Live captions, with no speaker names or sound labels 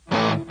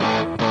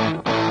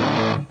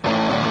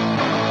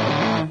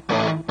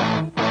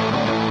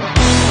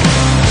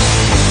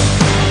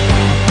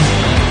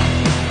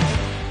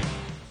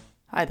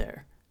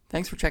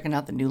Thanks for checking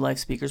out the New Life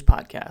Speakers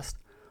podcast.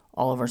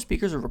 All of our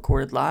speakers are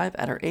recorded live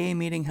at our AA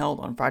meeting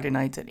held on Friday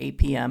nights at 8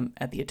 p.m.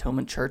 at the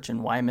Atonement Church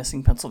in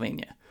Wyomissing,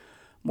 Pennsylvania.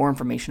 More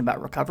information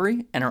about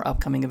recovery and our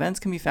upcoming events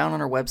can be found on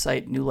our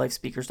website,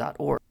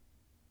 newlifespeakers.org.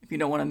 If you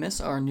don't want to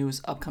miss our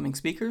newest upcoming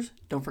speakers,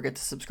 don't forget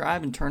to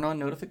subscribe and turn on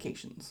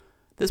notifications.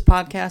 This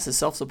podcast is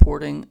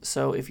self-supporting,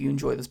 so if you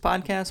enjoy this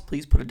podcast,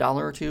 please put $1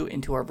 or $2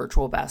 into our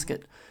virtual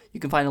basket.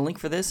 You can find a link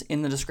for this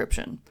in the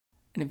description.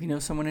 And if you know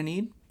someone in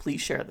need,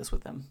 please share this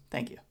with them.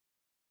 Thank you.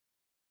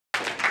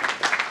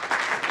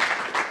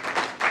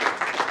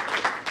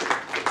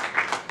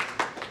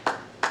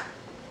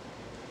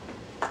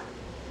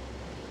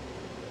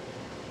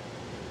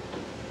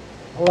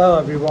 Hello,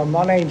 everyone.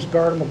 My name's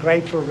Bert. I'm a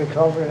grateful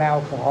recovering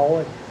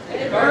alcoholic.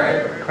 Hey,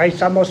 Bert.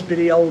 Christ, I must be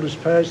the oldest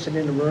person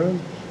in the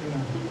room.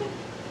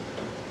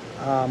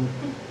 I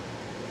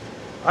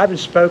haven't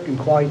spoken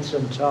quite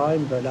some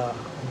time, but I'm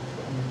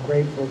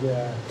grateful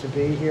to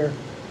be here.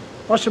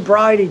 My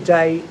sobriety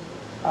date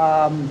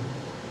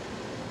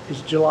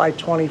is July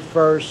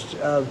 21st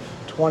of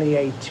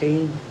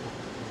 2018.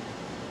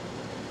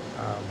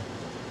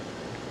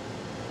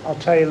 I'll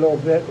tell you a little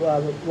bit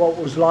what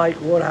it was like,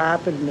 what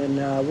happened,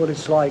 and what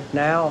it's like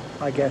now,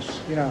 I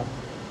guess, in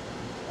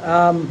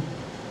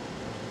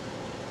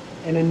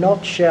a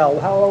nutshell,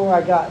 how long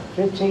I got?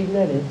 15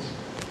 minutes?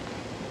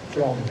 It's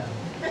long enough.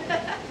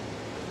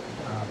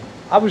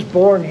 I was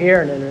born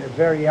here, and at a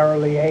very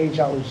early age,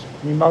 my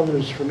mother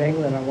was from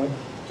England. I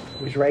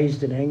was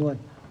raised in England.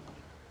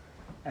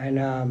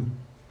 And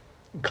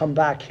come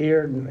back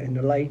here in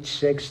the late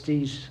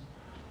 60s,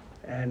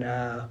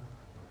 and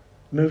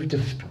moved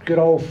to good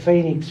old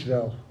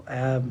Phoenixville.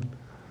 And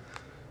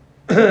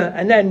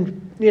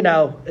then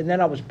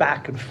I was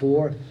back and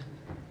forth.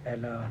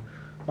 And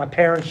my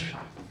parents,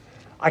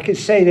 I could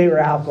say they were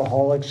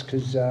alcoholics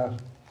because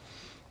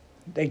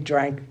they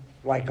drank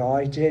like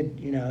I did.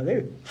 They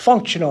were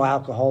functional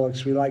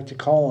alcoholics, we like to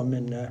call them.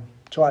 And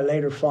until I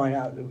later find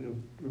out that we were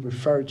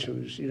referred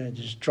to as,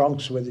 just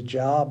drunks with a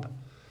job.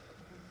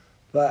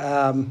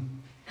 But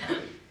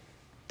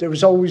there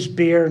was always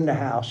beer in the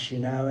house,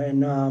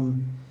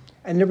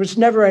 and there was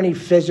never any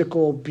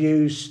physical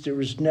abuse. There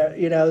was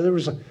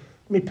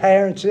my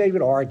parents, they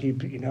would argue,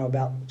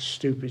 about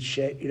stupid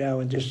shit,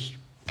 and just,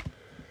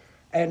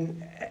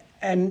 and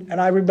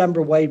I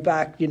remember way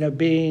back,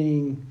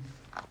 being,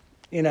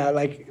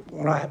 like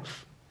when I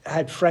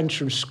had friends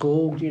from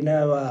school,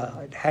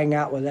 I'd hang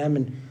out with them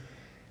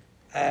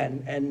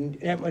and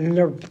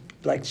they're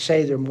like,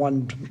 say their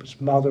one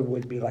mother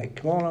would be like,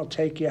 come on, I'll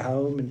take you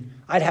home. And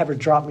I'd have her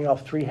drop me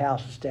off 3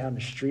 houses down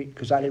the street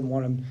because I didn't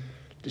want them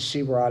to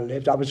see where I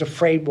lived. I was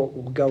afraid what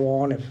would go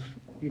on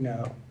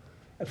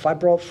if I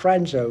brought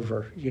friends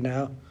over,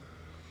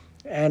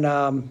 And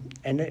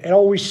it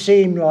always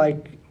seemed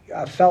like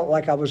I felt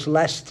like I was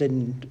less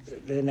than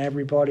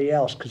everybody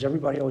else because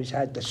everybody always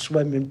had the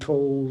swimming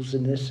pools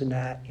and this and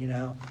that,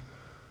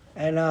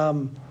 And,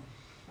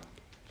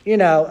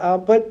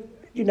 but,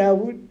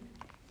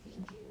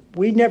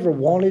 we never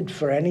wanted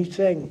for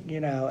anything,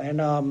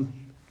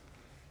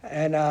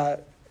 and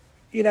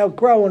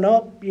growing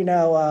up,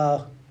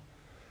 I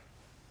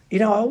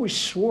always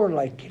swore,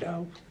 like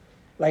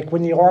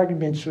when the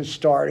arguments would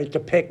start at the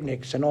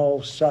picnics and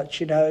all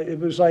such, it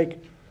was like,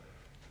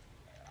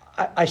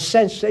 I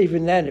sensed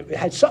even then it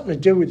had something to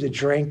do with the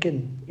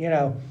drinking,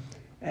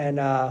 and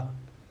I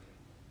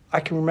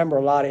can remember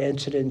a lot of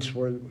incidents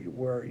where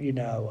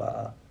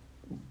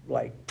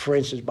like, for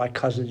instance, my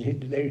cousin,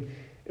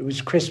 it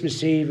was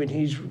Christmas Eve, and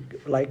he's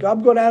like,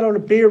 I'm going out on a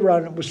beer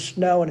run. It was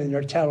snowing, and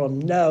they're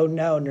telling him, no,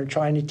 and they're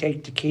trying to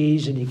take the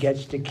keys, and he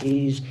gets the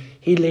keys.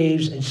 He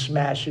leaves and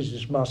smashes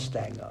his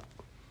Mustang up.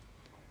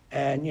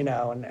 And,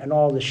 and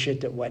all the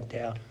shit that went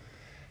down.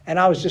 And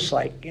I was just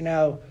like,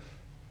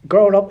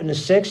 growing up in the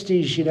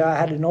 60s, I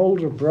had an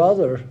older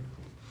brother,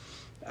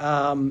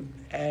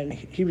 and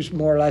he was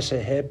more or less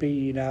a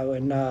hippie,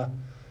 and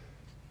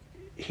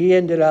he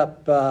ended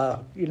up,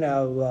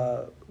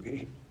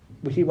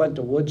 he went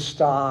to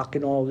Woodstock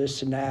and all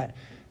this and that.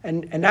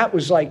 And that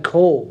was like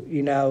cool,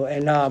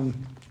 and I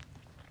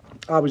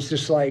was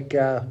just like,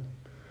 I'll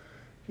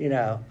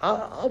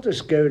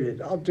just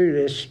I'll do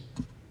this,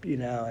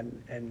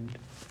 and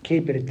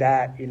keep it at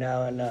that,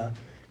 and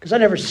because I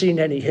never seen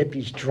any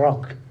hippies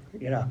drunk,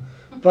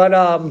 But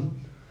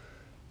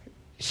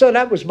so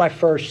that was my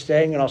first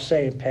thing, and I'll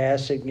say in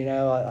passing,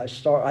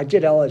 I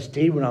did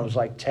LSD when I was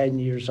like 10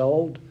 years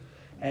old,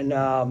 and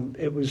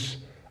it was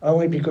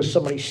only because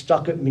somebody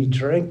stuck at me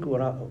drink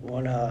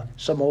when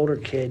some older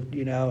kid,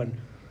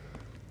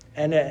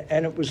 and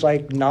it was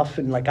like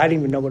nothing, like I didn't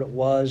even know what it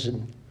was,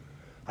 and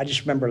I just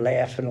remember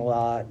laughing a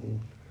lot,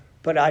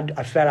 but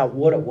I found out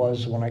what it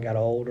was when I got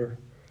older.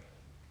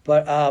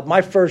 But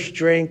my first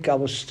drink, I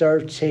was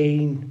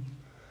 13,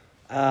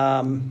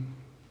 and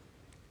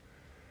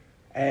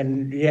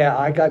yeah,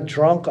 I got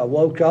drunk. I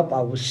woke up.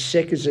 I was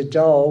sick as a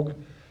dog,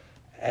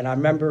 and I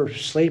remember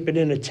sleeping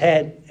in a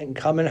tent and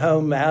coming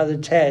home out of the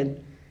tent,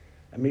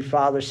 and my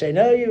father saying,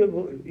 "No,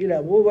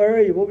 where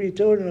are you? What were you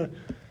doing?"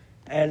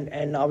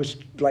 And I was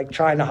like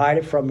trying to hide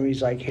it from him.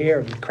 He's like, here,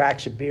 and he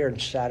cracks a beer and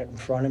sat it in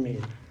front of me.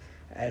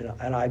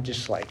 And I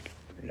just like,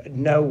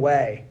 no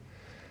way.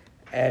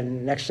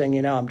 And next thing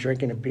you know, I'm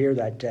drinking a beer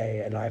that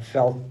day, and I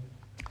felt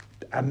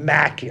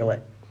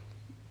immaculate,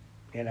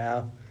 you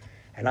know.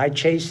 And I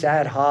chased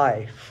that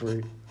high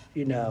for,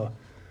 you know,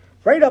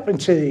 right up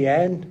until the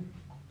end.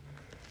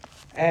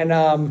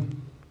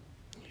 And,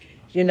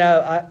 you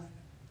know,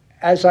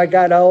 as I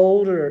got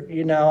older,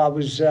 you know, I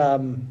was,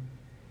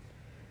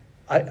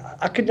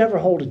 I could never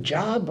hold a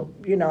job.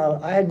 You know,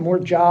 I had more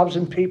jobs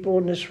than people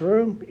in this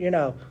room, you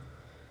know.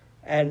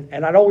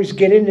 And I'd always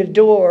get in the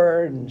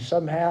door and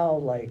somehow,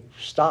 like,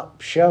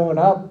 stop showing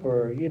up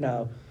or, you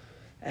know.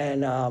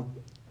 And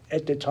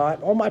at the time,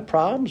 all my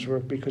problems were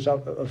because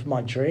of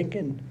my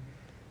drinking.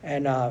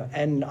 And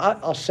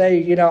I'll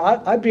say, you know,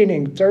 I've been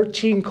in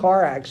 13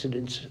 car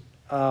accidents,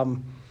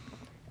 and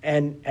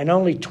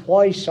only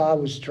twice I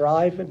was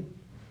driving.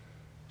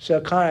 So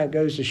it kind of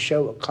goes to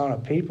show what kind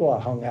of people I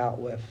hung out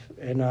with.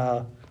 And,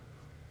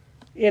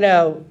 you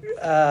know,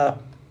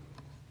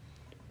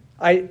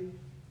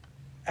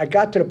 I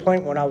got to the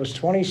point when I was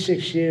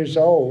 26 years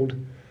old,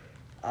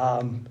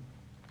 I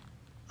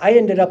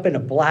ended up in a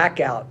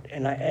blackout,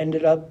 and I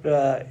ended up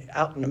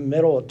out in the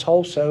middle of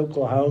Tulsa,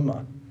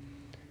 Oklahoma.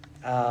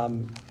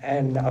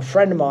 And a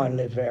friend of mine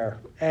lived there.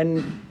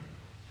 And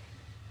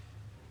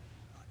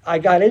I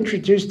got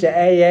introduced to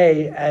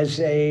AA as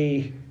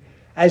the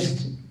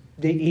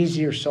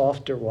easier,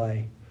 softer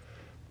way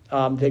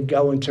than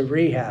going to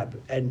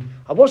rehab. And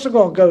I wasn't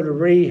going to go to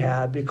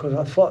rehab because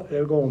I thought they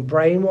were going to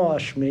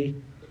brainwash me.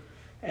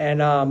 And,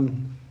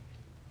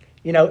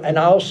 you know, and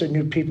I also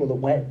knew people that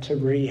went to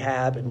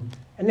rehab, and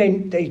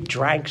they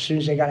drank as soon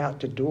as they got out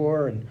the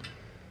door.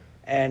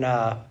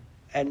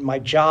 And my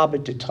job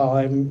at the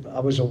time, I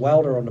was a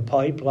welder on the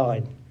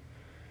pipeline.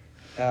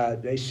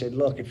 They said,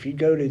 look, if you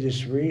go to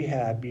this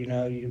rehab, you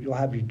know, you'll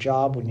have your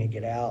job when you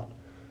get out.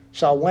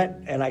 So I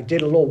went and I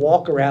did a little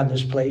walk around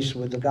this place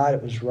with the guy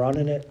that was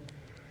running it.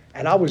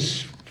 And I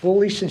was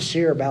fully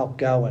sincere about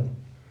going.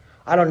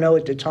 I don't know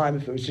at the time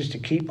if it was just to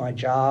keep my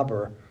job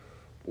or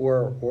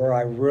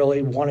I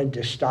really wanted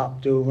to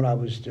stop doing what I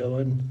was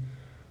doing.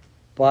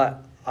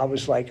 But I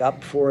was like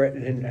up for it.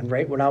 And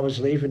right when I was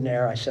leaving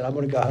there, I said, I'm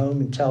going to go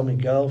home and tell my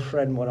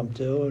girlfriend what I'm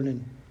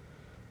doing.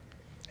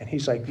 And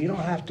he's like, you don't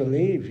have to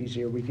leave. He's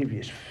here. We give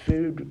you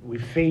food. We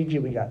feed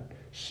you. We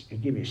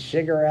give you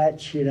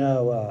cigarettes, you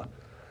know,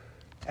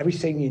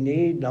 everything you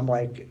need. And I'm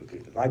like,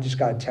 I just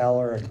got to tell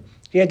her. And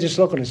he had this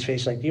look on his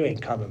face like, you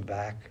ain't coming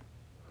back.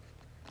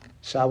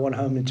 So I went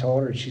home and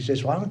told her. And she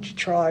says, why don't you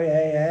try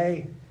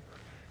AA?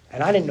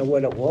 And I didn't know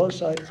what it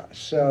was.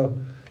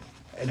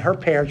 And her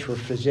parents were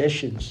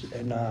physicians.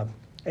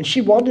 And she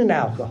wasn't an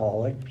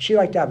alcoholic. She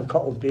liked to have a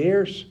couple of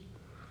beers.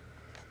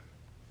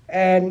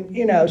 And,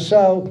 you know,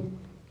 so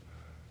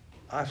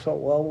I thought,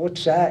 well,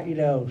 what's that? You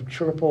know,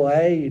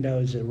 AAA, you know,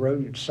 is a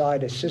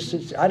roadside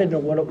assistance. I didn't know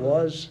what it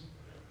was.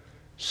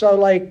 So,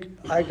 like,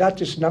 I got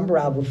this number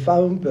out of a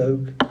phone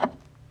book,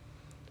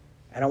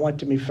 and I went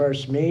to my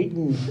first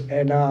meeting,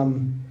 and I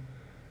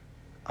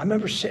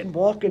remember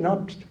walking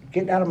up,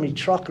 getting out of my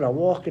truck, and I'm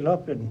walking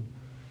up, and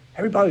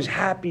everybody was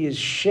happy as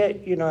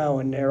shit, you know,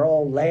 and they're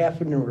all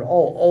laughing. There were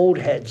all old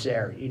heads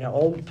there, you know,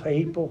 old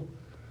people.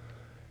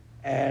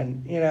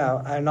 And, you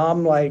know, and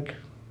I'm like,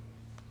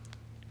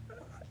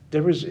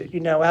 there was, you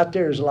know, out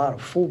there's a lot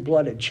of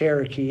full-blooded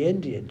Cherokee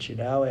Indians, you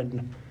know,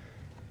 and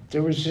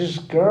there was this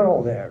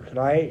girl there,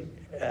 right?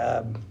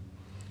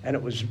 And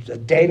it was a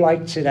day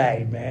like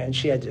today, man.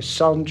 She had this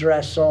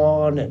sundress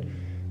on, and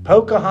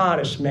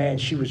Pocahontas, man,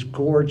 she was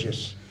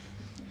gorgeous.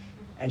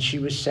 And she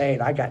was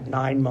saying, I got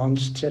 9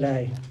 months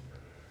today.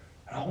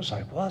 And I was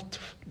like, what?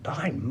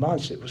 9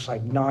 months? It was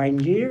like 9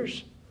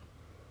 years.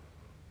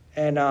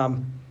 And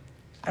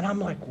I'm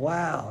like,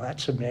 wow,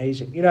 that's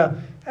amazing. You know,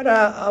 and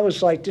I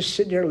was like just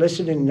sitting there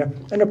listening,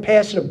 and they're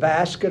passing a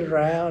basket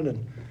around,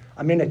 and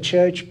I'm in a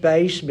church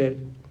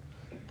basement,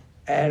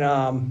 and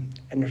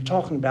they're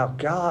talking about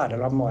God,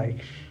 and I'm like,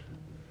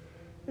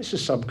 this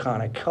is some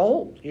kind of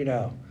cult, you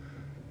know.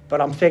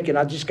 But I'm thinking,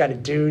 I just got to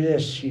do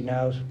this, you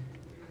know,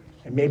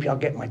 and maybe I'll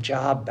get my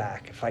job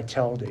back if I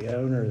tell the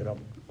owner that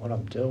what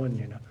I'm doing,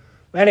 you know.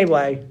 But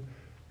anyway,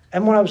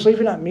 and when I was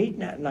leaving that meeting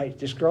that night,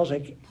 this girl's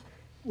like,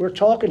 we're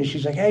talking, and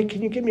she's like, hey,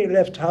 can you give me a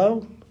lift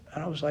home?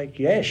 And I was like,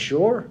 yeah,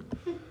 sure.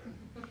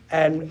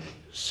 And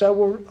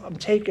so I'm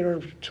taking her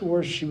to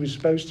where she was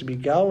supposed to be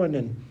going,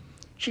 and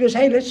she goes,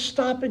 hey, let's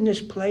stop in this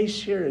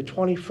place here at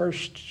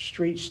 21st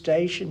Street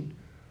Station.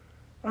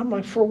 And I'm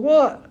like, for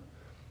what?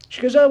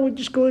 She goes, oh, we'll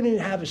just go in and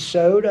have a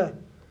soda,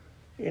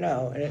 you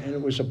know, and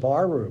it was a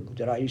bar room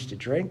that I used to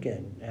drink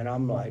in. And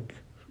I'm like,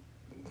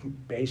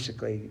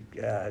 basically,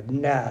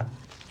 nah,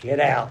 get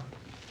out.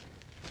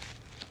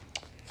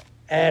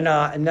 And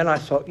then I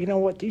thought, you know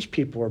what? These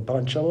people are a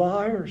bunch of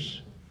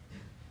liars.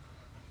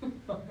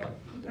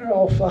 They're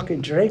all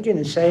fucking drinking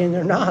and saying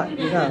they're not,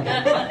 you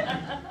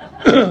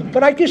know.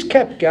 But I just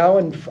kept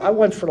going. I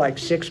went for like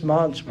 6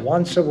 months,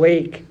 once a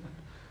week.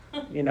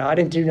 You know, I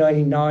didn't do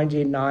any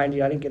 90 and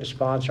 90. I didn't get a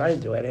sponsor. I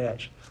didn't do any of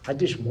that. I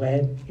just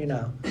went,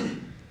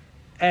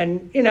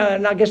 And,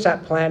 and I guess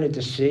that planted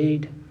the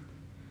seed.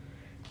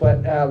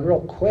 But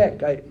real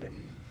quick,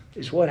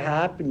 is what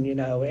happened,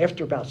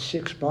 after about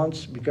 6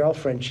 months, my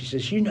girlfriend, she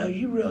says,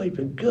 you really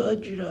been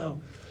good,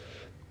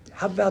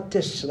 How about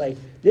this, like,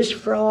 this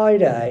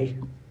Friday,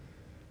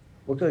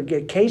 we're going to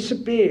get a case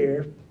of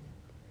beer,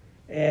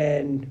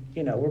 and,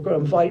 we're going to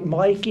invite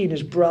Mikey and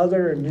his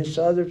brother and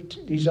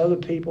these other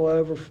people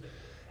over,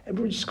 and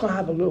we're just going to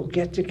have a little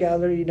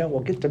get-together,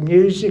 we'll get the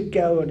music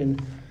going,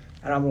 and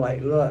I'm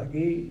like, look,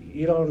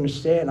 you don't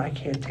understand, I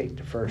can't take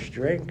the first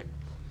drink.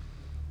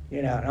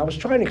 And I was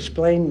trying to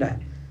explain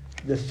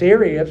the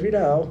theory of,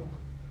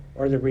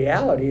 or the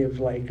reality of,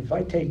 like, if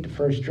I take the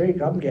first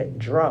drink, I'm getting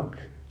drunk.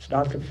 It's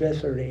not the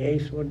fifth or the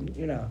eighth one,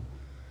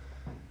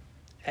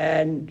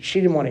 And she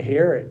didn't want to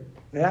hear it.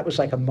 And that was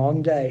like a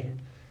Monday.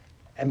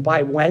 And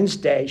by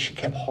Wednesday, she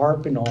kept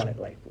harping on it,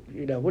 like,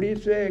 what do you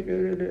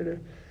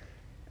think?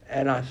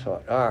 And I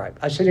thought, all right.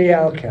 I said,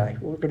 yeah, okay,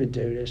 we're going to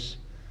do this.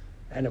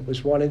 And it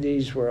was one of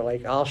these where,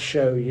 like, I'll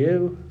show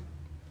you.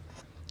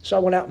 So I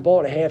went out and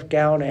bought a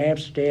half-gallon of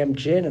Amsterdam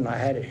gin, and I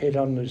had it hid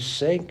under the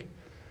sink.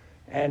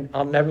 And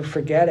I'll never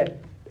forget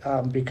it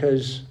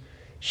because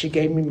she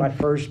gave me my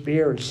first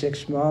beer in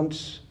 6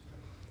 months.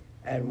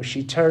 And when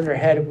she turned her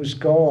head, it was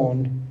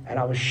gone, and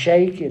I was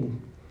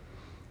shaking.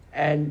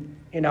 And,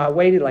 I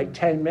waited like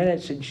 10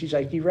 minutes, and she's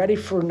like, you ready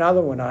for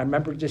another one? I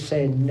remember just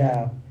saying,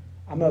 no,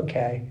 I'm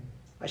okay.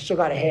 I still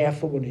got a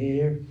half of one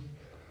here.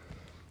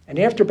 And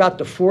after about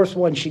the fourth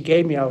one she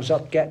gave me, I was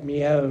up getting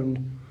my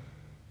own.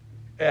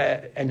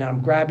 And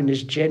I'm grabbing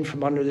this gin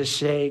from under the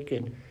sink.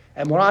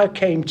 And when I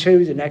came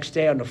to the next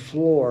day on the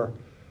floor,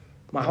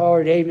 my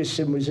Harley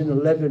Davidson was in the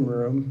living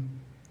room.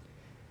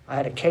 I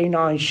had a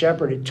canine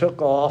shepherd. It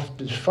took off.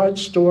 The front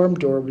storm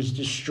door was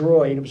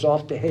destroyed. It was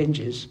off the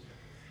hinges.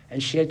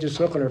 And she had this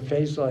look on her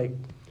face like,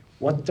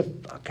 what the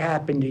fuck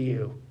happened to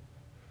you?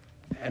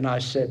 And I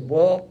said,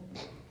 well,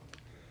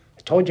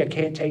 I told you I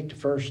can't take the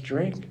first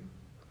drink.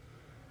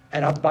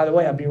 And by the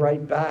way, I'll be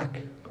right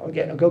back. I'll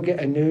go get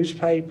a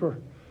newspaper.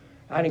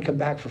 I didn't come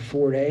back for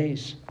 4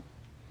 days.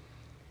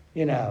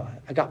 I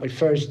got my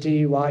first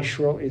DUI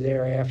shortly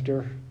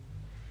thereafter.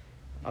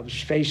 I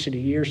was facing a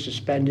year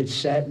suspended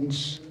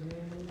sentence.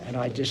 And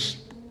I just,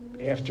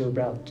 after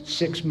about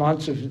 6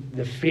 months of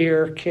the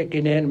fear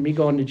kicking in and me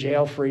going to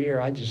jail for a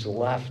year, I just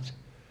left.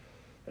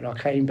 And I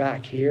came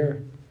back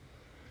here.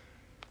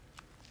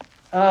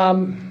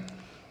 I'm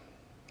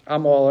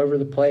all over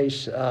the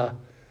place.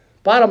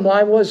 Bottom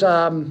line was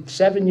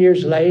 7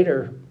 years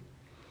later,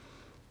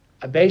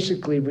 I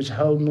basically was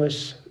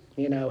homeless,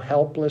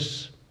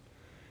 helpless,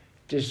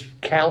 just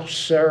couch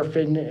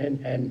surfing,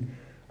 and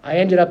I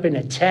ended up in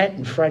a tent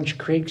in French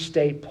Creek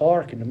State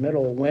Park in the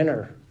middle of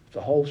winter,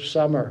 the whole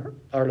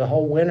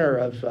winter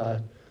of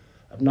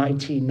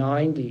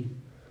 1990.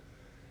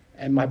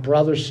 And my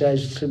brother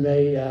says to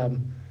me,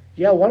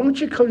 why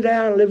don't you come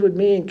down and live with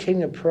me in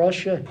King of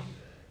Prussia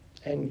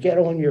and get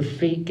on your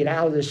feet, get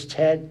out of this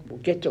tent, we'll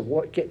get to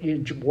work, get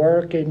you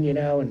working,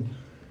 And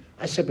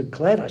I said, but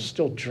Glenn, I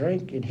still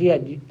drink. And he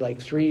had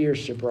like 3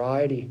 years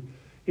sobriety.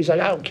 He's like,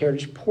 I don't care,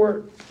 just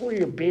pour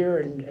your beer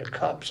in a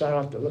cup so I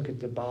don't have to look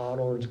at the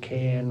bottle or the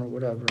can or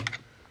whatever.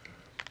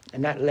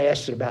 And that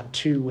lasted about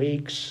 2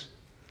 weeks.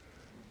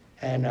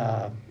 And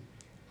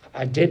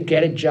I did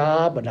get a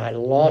job, and I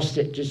lost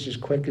it just as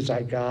quick as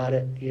I got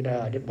it.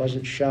 It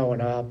wasn't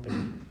showing up.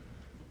 And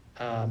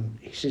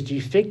he says, do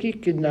you think you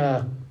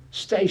can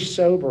stay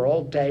sober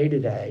all day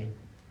today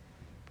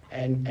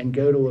and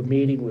go to a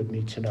meeting with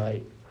me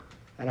tonight?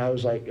 And I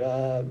was like,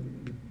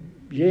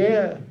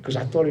 yeah, because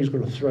I thought he was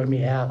going to throw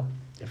me out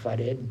if I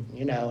didn't,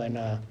 And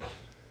I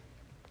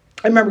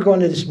remember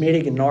going to this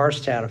meeting in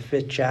Norristown, a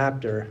 5th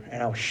chapter,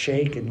 and I was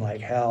shaking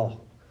like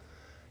hell.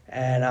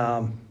 And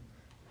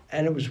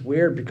it was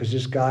weird because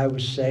this guy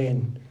was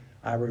saying,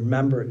 I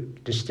remember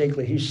it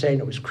distinctly, he's saying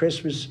it was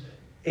Christmas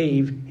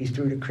Eve. He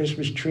threw the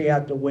Christmas tree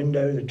out the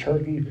window, the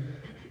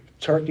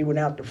turkey went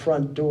out the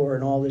front door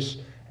and all this.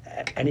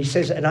 And he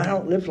says, and I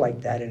don't live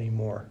like that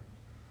anymore.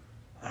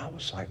 And I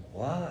was like,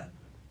 what?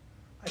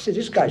 I said,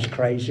 this guy's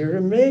crazier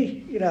than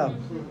me,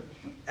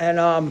 And,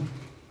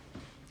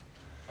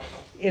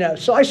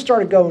 so I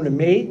started going to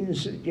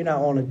meetings,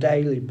 on a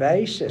daily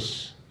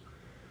basis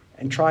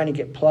and trying to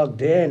get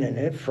plugged in. And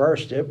at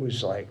first it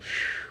was like,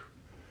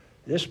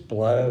 this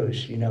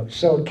blows,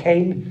 So it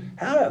came,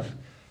 how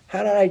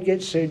did I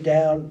get so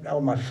down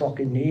on my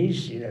fucking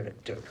knees,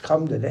 to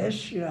come to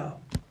this,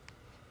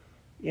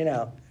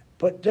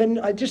 But then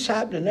I just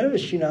happened to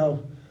notice,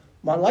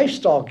 my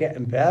lifestyle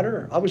getting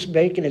better. I was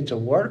making it to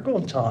work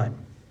on time.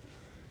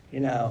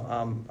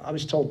 I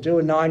was told do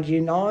a 90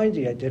 and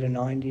 90. I did a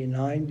 90 and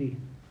 90.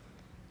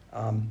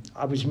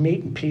 I was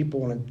meeting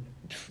people, and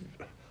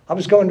I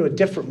was going to a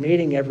different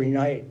meeting every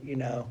night,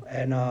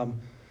 and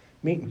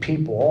meeting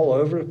people all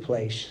over the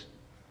place,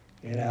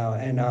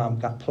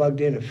 and got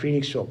plugged in at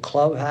Phoenixville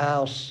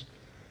Clubhouse,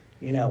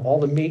 all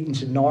the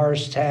meetings in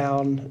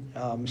Norristown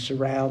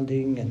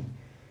surrounding, and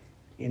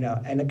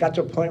it got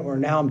to a point where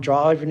now I'm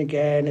driving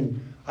again,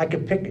 and I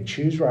could pick and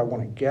choose where I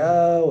want to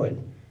go,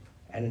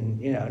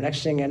 and you know,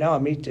 next thing I know, I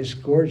meet this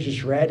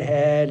gorgeous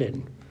redhead,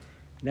 and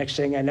next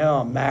thing I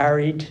know, I'm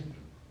married.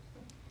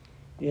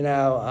 You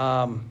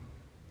know,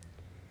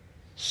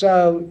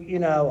 so you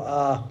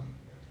know,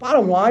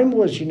 bottom line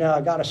was, you know,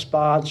 I got a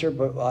sponsor,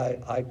 but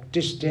I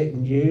just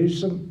didn't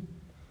use them.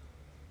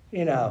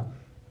 You know,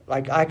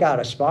 like I got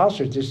a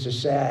sponsor just to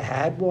say I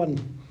had one,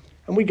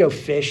 and we go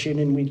fishing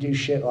and we do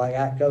shit like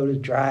that, go to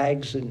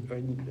drags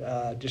and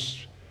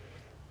just.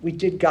 We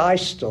did guy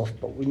stuff,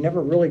 but we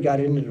never really got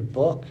into the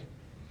book.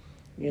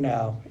 You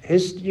know,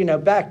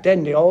 back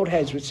then the old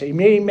heads would say,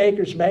 meeting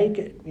makers make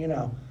it, you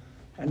know.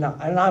 And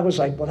I was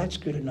like, well, that's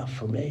good enough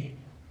for me.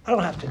 I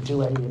don't have to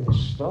do any of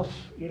this stuff,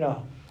 you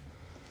know.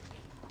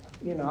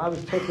 You know, I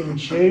was picking and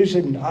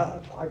choosing.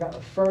 I got the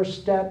first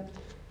step,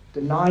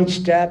 the 9th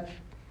step,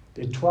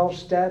 the 12th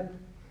step,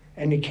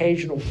 and the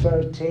occasional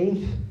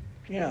 13th,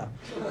 you know.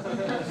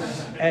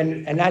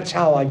 And that's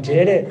how I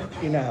did it,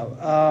 you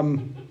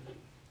know.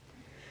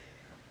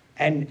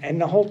 And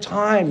the whole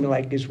time,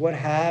 like, is what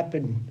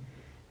happened,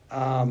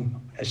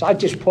 is I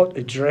just put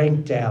the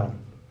drink down.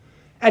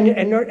 And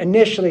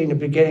initially, in the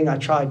beginning, I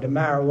tried the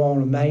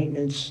marijuana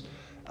maintenance.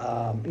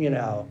 You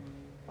know,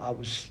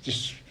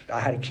 I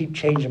had to keep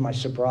changing my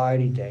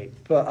sobriety date.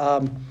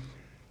 But,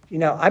 you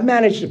know, I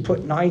managed to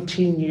put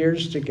 19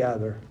 years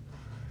together.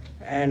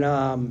 And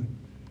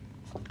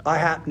I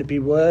happened to be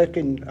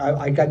working.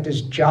 I got this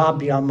job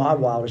beyond my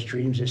wildest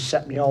dreams that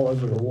set me all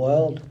over the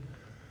world.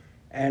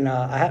 And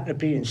I happened to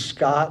be in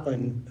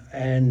Scotland,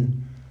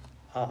 and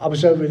I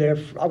was over there.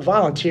 I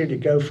volunteered to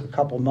go for a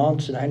couple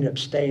months, and I ended up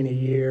staying a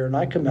year. And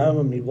I come home,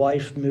 and my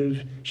wife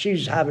moved.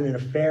 She's having an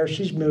affair.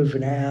 She's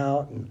moving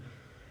out, and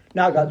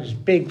now I got this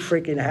big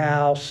freaking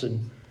house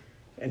and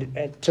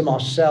to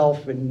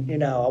myself. And you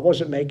know, I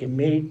wasn't making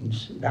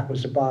meetings. That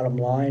was the bottom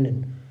line.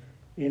 And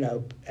you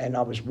know, and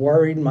I was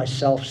worried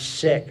myself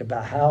sick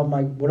about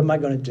what am I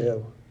going to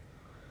do?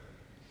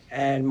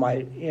 And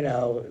my, you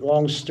know,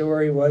 long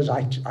story was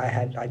I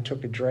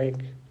took a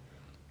drink,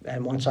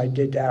 and once I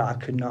did that, I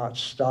could not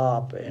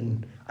stop,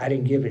 and I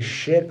didn't give a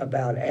shit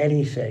about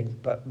anything,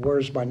 but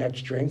where's my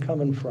next drink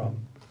coming from?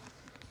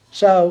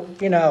 So,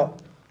 you know,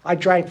 I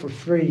drank for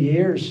 3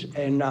 years,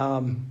 and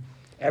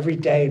every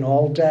day and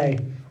all day,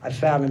 I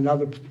found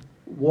another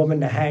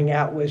woman to hang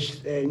out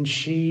with, and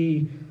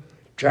she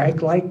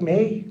drank like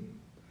me.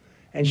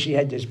 And she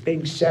had this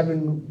big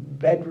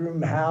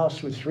 7-bedroom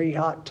house with 3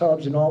 hot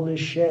tubs and all this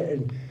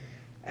shit.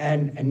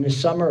 And in the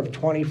summer of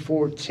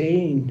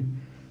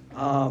 2014,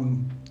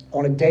 on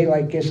a day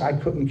like this, I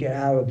couldn't get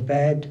out of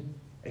bed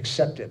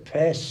except to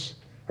piss.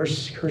 Her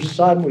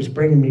son was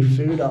bringing me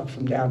food up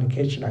from down the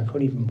kitchen. I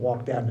couldn't even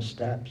walk down the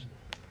steps.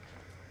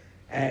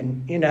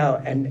 And, you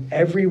know, and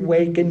every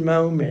waking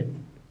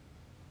moment,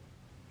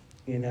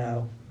 you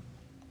know,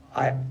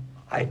 I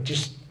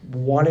just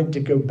wanted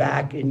to go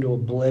back into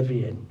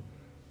oblivion.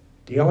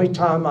 The only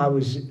time I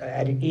was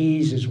at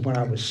ease is when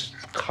I was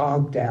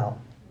conked out.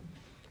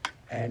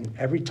 And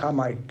every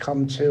time I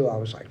come to, I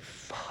was like,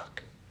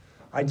 fuck.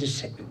 I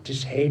just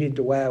hated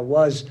the way I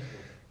was.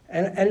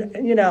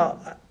 And you know,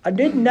 I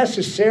didn't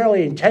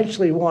necessarily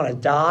intentionally want to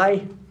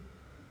die,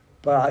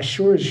 but I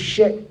sure as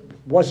shit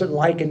wasn't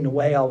liking the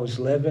way I was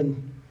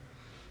living.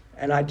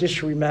 And I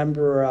just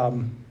remember,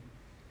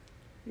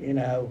 you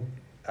know,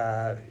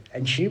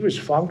 and she was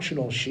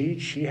functional.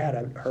 She had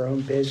her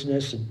own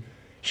business, and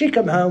she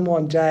come home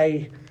one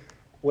day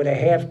with a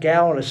half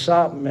gallon of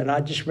something, and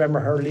I just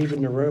remember her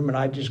leaving the room, and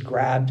I just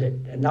grabbed it.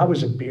 And I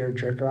was a beer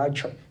drinker.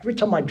 Every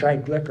time I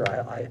drank liquor,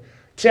 I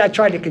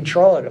tried to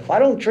control it. If I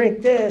don't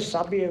drink this,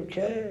 I'll be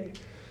okay.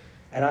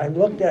 And I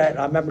looked at it, and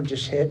I remember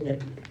just hitting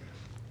it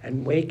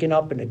and waking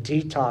up in a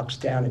detox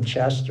down in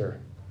Chester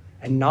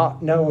and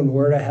not knowing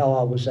where the hell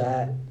I was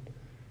at.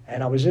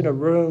 And I was in a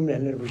room,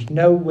 and there was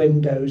no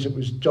windows. It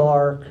was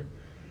dark,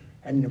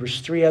 and there was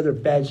 3 other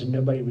beds, and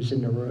nobody was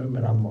in the room.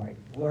 And I'm like,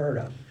 where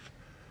the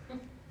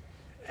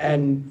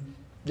And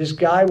this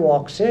guy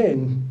walks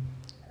in,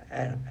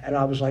 and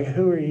I was like,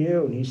 who are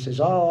you? And he says,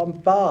 oh, I'm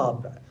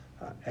Bob.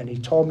 And he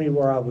told me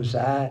where I was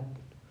at.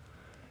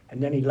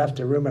 And then he left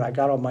the room, and I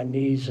got on my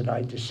knees, and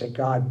I just said,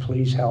 God,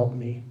 please help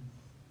me.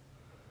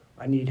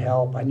 I need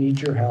help. I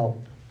need your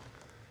help.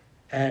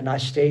 And I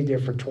stayed there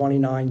for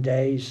 29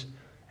 days.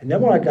 And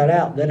then when I got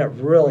out, then it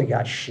really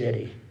got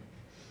shitty.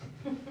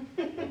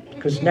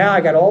 Because now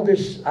I got all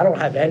this, I don't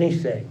have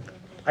anything.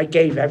 I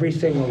gave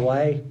everything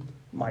away.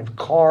 My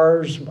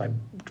cars,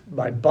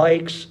 my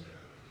bikes,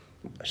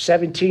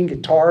 17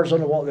 guitars on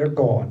the wall, they're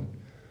gone.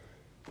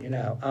 You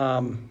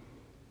know,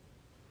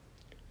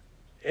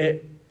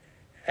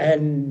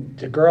 and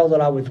the girl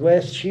that I was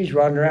with, she's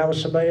running around with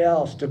somebody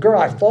else. The girl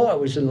I thought I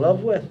was in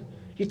love with,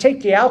 you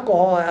take the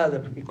alcohol out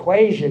of the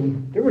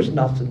equation, there was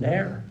nothing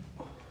there.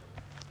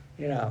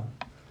 You know.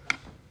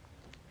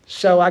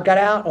 So I got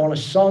out on a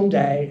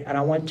Sunday, and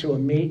I went to a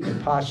meeting in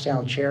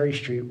Pottstown, Cherry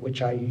Street,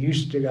 which I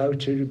used to go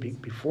to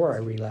before I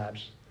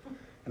relapsed.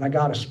 And I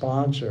got a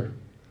sponsor,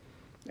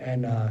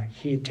 and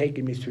he had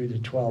taken me through the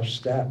 12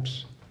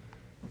 steps.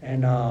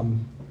 And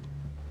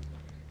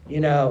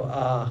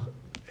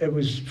It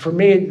was, for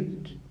me,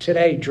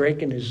 today,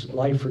 drinking is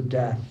life or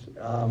death.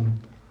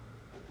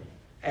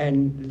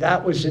 And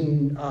that was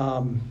in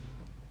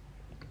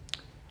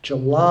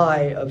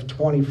July of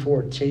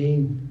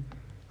 2014.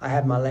 I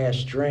had my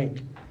last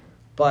drink.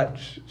 But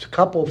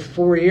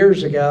 4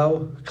 years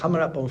ago,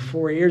 coming up on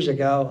 4 years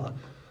ago,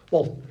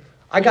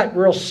 I got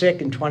real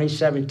sick in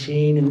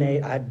 2017, and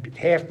I had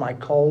half my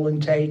colon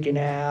taken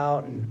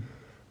out, and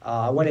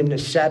I went into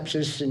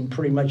sepsis and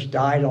pretty much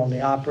died on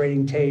the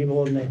operating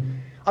table. And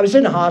I was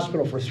in the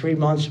hospital for 3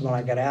 months. When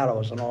I got out, I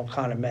was on all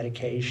kind of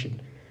medication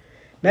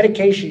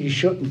you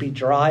shouldn't be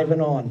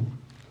driving on.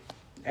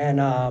 And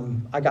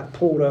I got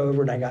pulled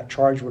over and I got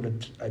charged with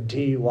a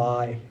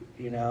DUI,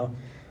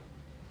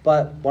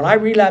 But when I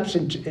relapsed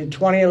in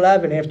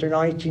 2011, after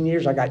 19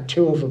 years, I got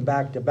 2 of them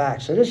back to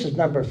back. So this is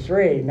number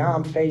 3. Now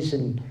I'm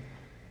facing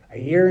a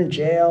year in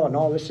jail and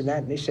all this and that.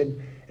 And they said,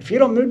 if you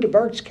don't move to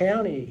Berks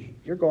County,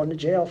 you're going to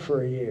jail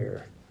for a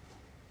year.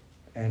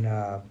 And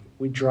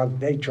they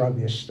drug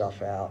this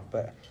stuff out.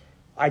 But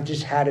I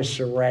just had to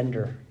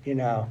surrender,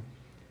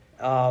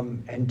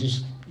 and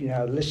just,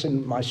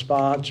 listen to my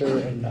sponsor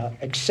and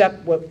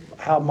accept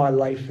how my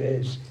life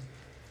is.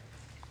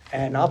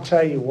 And I'll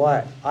tell you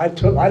what, I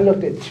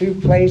looked at 2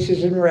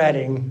 places in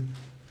Reading,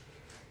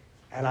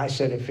 and I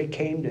said, if it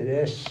came to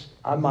this,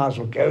 I might as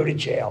well go to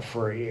jail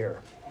for a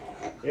year.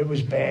 It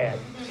was bad.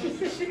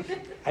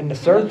 And the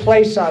 3rd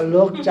place I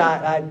looked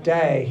at that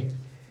day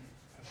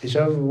is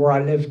over where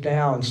I live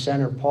now in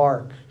Center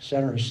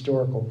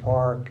Historical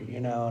Park,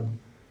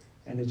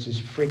 and it's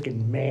this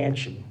freaking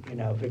mansion,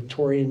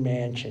 Victorian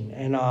mansion.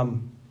 And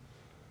I'm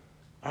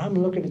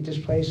looking at this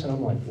place, and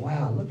I'm like,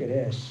 wow, look at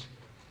this.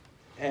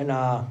 And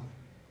I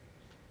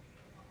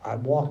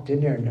walked in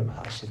there, and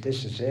I said,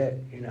 this is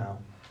it,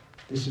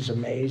 This is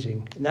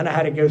amazing. And then I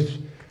had to go,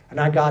 and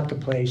I got the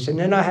place. And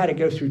then I had to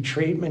go through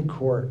treatment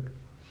court,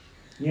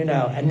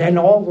 And then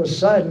all of a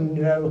sudden,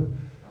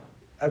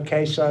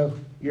 okay, so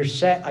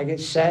I get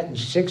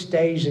sentenced 6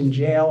 days in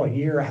jail, a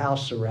year of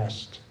house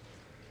arrest.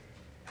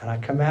 And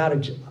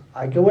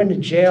I go into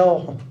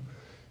jail,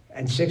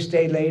 and 6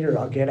 days later,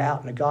 I'll get out,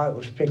 and the guy that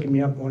was picking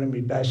me up, one of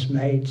my best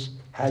mates,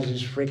 has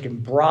his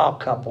freaking bra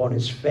cup on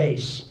his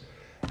face.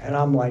 And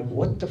I'm like,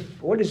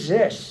 what is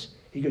this?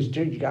 He goes,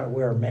 dude, you got to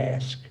wear a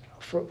mask.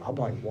 I'm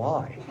like,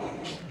 why?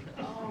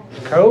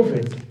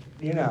 COVID,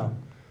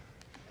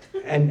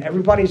 And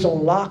everybody's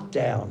on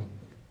lockdown.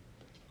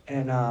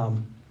 And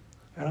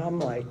I'm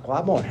like, well,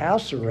 I'm on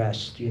house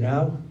arrest,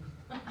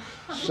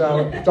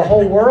 So the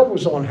whole world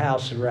was on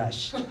house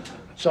arrest.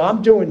 So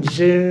I'm doing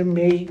Zoom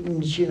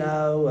meetings,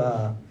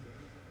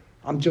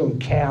 I'm doing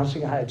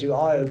counseling. I had to do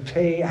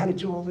IOP. I had to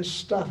do all this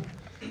stuff.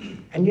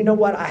 And you know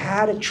what? I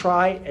had to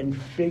try and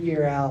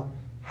figure out,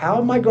 how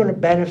am I going to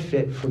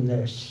benefit from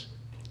this?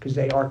 Because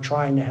they are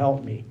trying to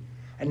help me.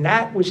 And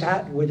that was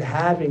with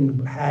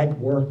having had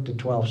worked the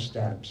 12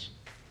 steps.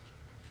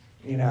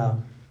 To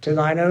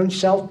thine own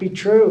self be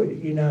true,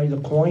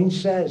 the coin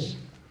says.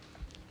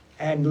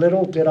 And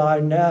little did I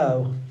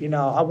know,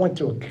 I went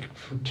to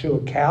a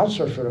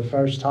counselor for the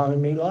first time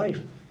in my life.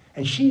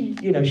 And she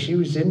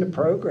was in the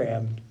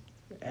program.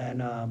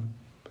 And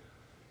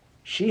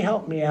she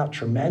helped me out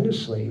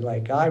tremendously.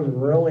 I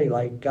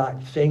really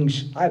got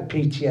things. I have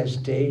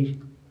PTSD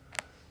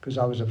because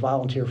I was a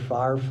volunteer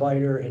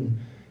firefighter, and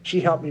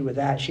she helped me with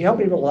that. She helped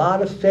me with a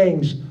lot of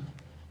things,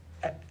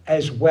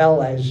 as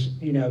well as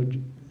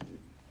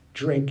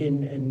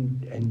drinking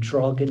and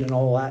drugging and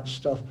all that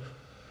stuff.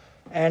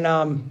 And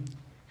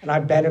I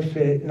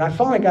benefited. And I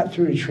finally got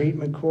through the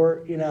treatment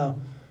court.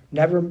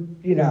 Never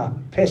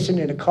pissing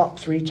in a cup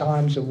 3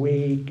 times a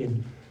week,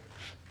 and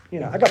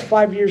I got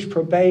 5 years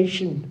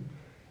probation,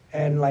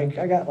 and I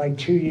got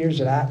 2 years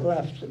of that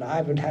left, and I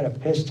haven't had a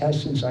piss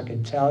test since I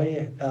could tell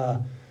you.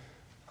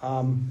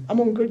 I'm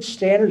on good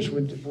standards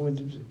with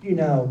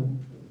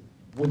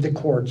the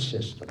court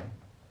system.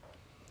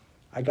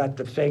 I got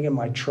the thing in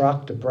my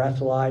truck, the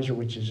breathalyzer,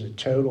 which is a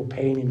total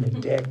pain in the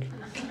dick.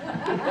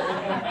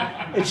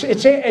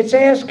 It's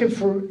asking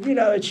for,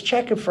 it's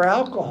checking for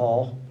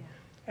alcohol,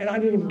 and I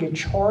didn't even get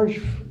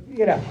charged.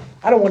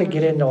 I don't want to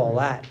get into all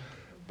that.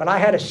 But I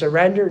had to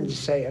surrender and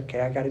say, okay,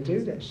 I got to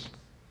do this.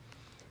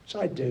 So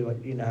I do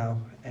it,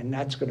 and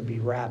that's going to be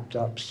wrapped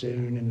up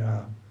soon. And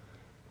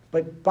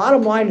but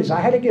bottom line is, I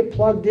had to get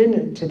plugged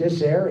into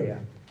this area,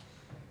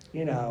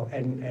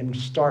 and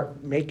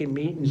start making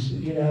meetings.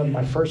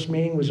 My first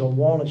meeting was on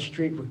Walnut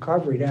Street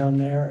Recovery down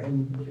there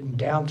in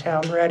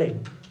downtown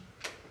Reading.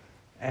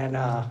 And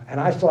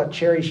I thought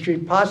Cherry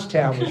Street,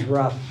 Pottstown was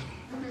rough,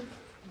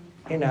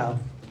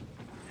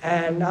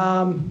 And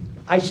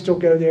I still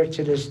go there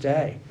to this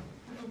day.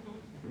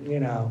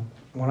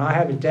 When I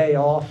have a day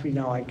off,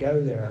 I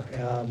go there.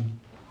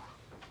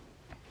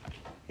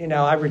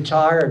 I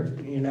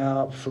retired,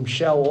 from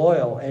Shell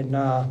Oil, and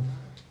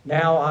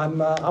now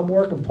I'm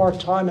working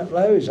part-time at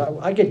Lowe's.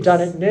 I get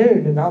done at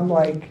noon, and I'm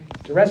like,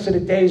 the rest of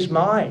the day's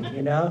mine,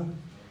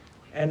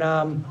 And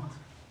I'm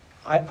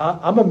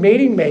a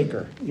meeting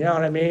maker, you know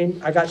what I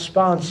mean? I got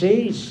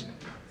sponsees,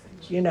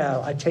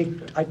 I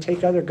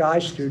take other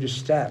guys through the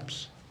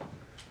steps.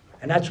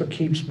 And that's what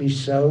keeps me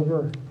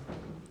sober,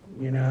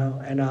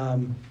 and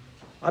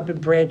I've been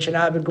branching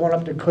out. I've been going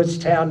up to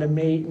Kutztown to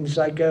meetings.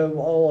 I go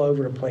all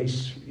over the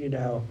place,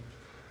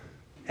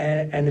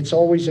 and it's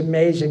always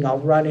amazing. I'll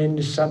run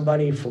into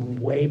somebody from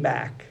way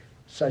back,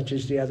 such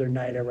as the other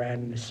night I ran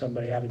into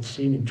somebody I haven't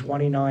seen in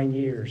 29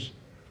 years.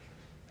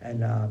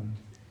 And,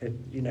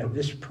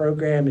 this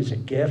program is a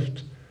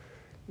gift,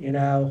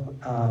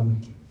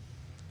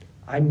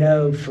 I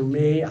know for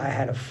me, I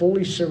had to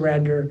fully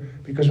surrender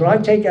because when I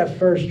take that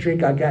first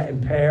drink, I got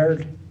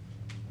impaired,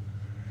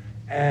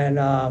 and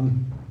I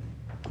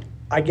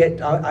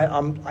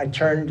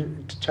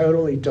turned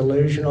totally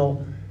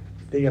delusional.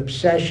 The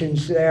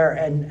obsession's there,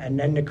 and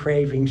then the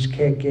cravings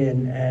kick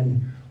in,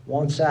 and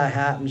once that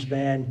happens,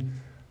 man,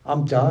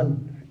 I'm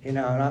done. And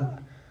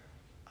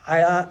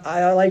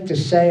I like to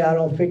say I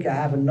don't think I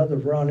have another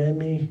run in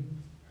me.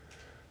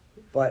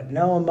 But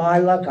knowing my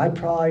luck, I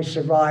probably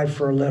survived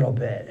for a little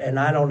bit, and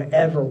I don't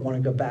ever want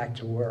to go back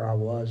to where I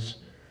was.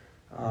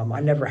 I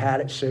never had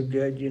it so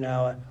good,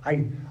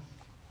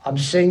 I'm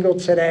single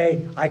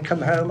today. I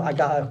come home, I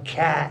got a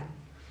cat.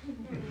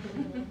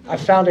 I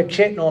found a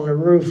kitten on the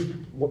roof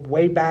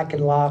way back in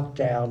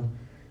lockdown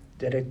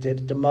that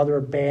the mother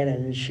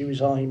abandoned, and she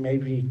was only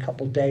maybe a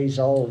couple days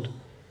old.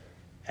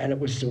 And it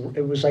was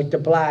like the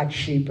black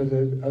sheep of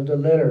the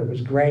litter. It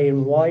was gray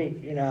and white,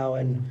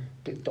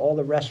 and all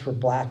the rest were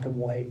black and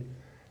white.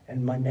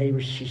 And my neighbor,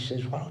 she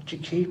says, "Why don't you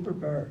keep her,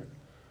 Bert?"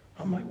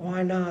 I'm like,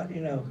 "Why not?"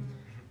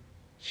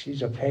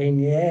 She's a pain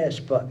in the ass,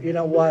 but you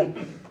know what?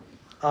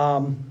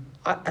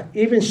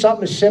 Even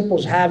something as simple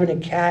as having a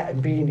cat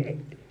and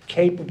being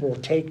capable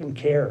of taking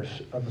care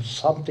of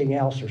something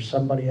else or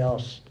somebody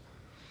else.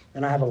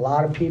 And I have a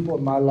lot of people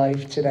in my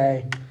life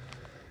today,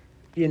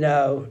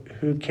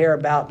 who care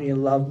about me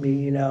and love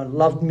me, and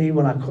loved me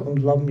when I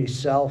couldn't love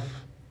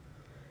myself.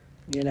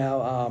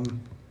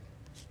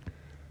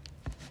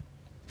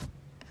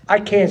 I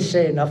can't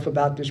say enough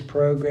about this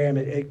program.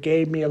 It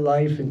gave me a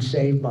life and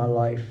saved my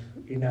life,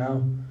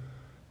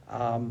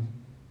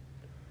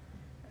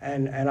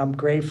 and I'm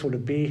grateful to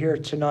be here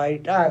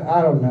tonight.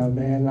 I don't know,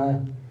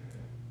 man.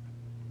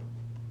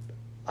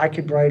 I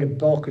could write a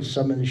book of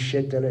some of the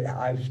shit that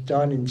I've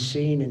done and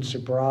seen in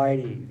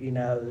sobriety,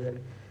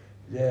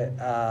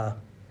 that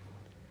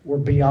were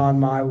beyond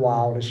my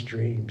wildest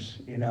dreams.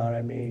 You know what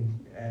I mean?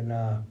 And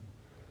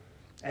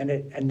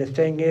the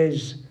thing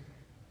is,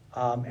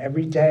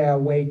 every day I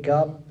wake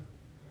up,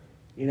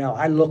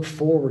 I look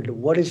forward to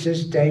what is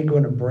this day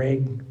going to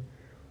bring.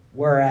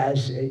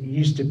 Whereas it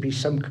used to be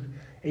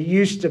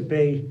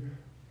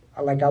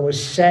like I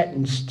was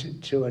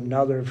sentenced to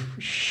another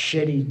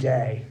shitty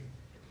day,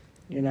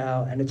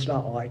 and it's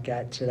not like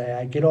that today.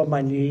 I get on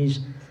my knees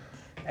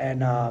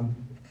and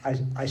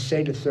I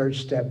say the third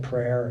step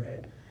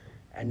prayer,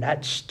 and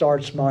that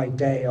starts my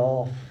day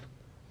off.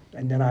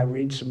 And then I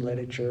read some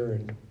literature,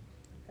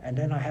 and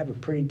then I have a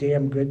pretty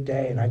damn good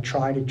day, and I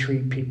try to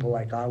treat people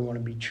like I want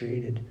to be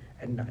treated.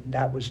 And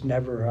that was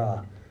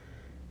never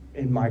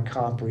in my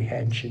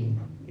comprehension,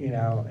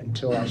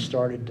 until I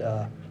started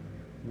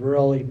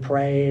really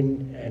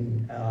praying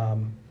and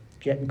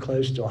getting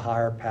close to a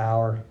higher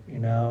power,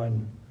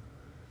 and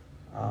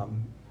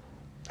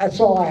that's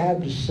all I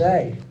have to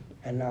say.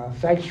 And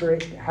thanks for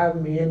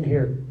having me in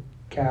here,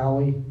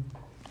 Callie.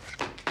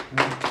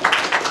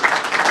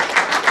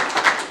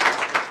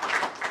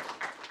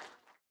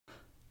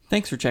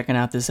 Thanks for checking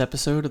out this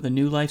episode of the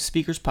New Life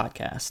Speakers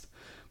Podcast.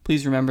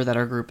 Please remember that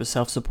our group is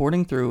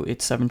self-supporting through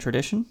its 7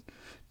 tradition.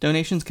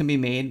 Donations can be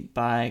made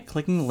by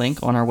clicking the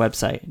link on our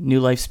website,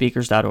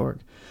 newlifespeakers.org.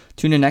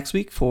 Tune in next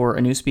week for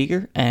a new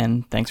speaker,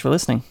 and thanks for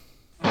listening.